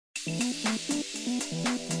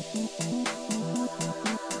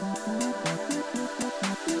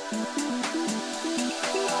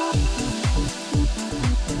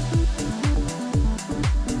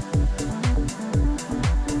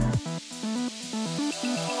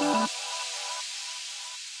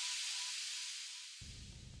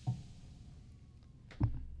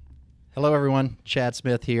Hello, everyone. Chad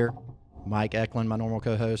Smith here. Mike Eklund, my normal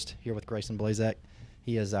co-host, here with Grayson Blazek.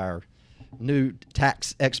 He is our new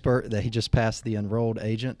tax expert that he just passed the enrolled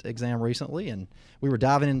agent exam recently, and we were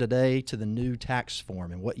diving in today to the new tax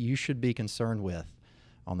form and what you should be concerned with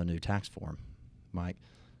on the new tax form. Mike?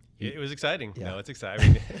 It was exciting. Yeah. No, it's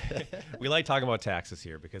exciting. We like talking about taxes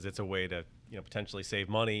here because it's a way to potentially save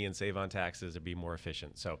money and save on taxes or be more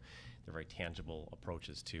efficient. So they're very tangible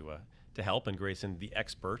approaches to help. And Grayson, the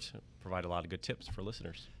expert, provide a lot of good tips for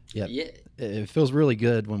listeners. Yep. Yeah. It feels really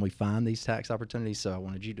good when we find these tax opportunities. So I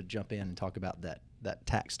wanted you to jump in and talk about that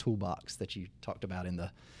tax toolbox that you talked about in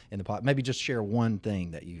the pod. Maybe just share one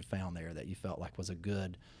thing that you found there that you felt like was a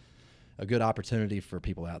good opportunity for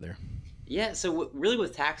people out there. Yeah, so really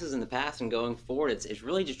with taxes in the past and going forward, it's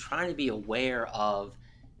really just trying to be aware of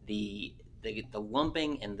the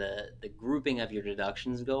lumping and the grouping of your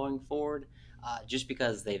deductions going forward, just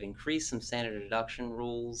because they've increased some standard deduction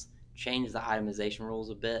rules, changed the itemization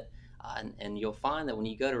rules a bit, and you'll find that when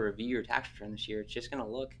you go to review your tax return this year, it's just going to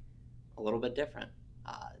look a little bit different.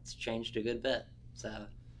 It's changed a good bit. So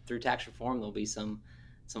through tax reform, there'll be some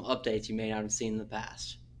updates you may not have seen in the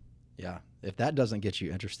past. Yeah, if that doesn't get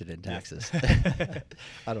you interested in taxes,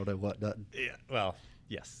 I don't know what does. Yeah, well,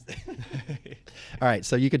 yes. All right,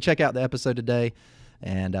 so you can check out the episode today,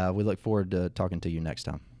 and we look forward to talking to you next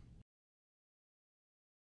time.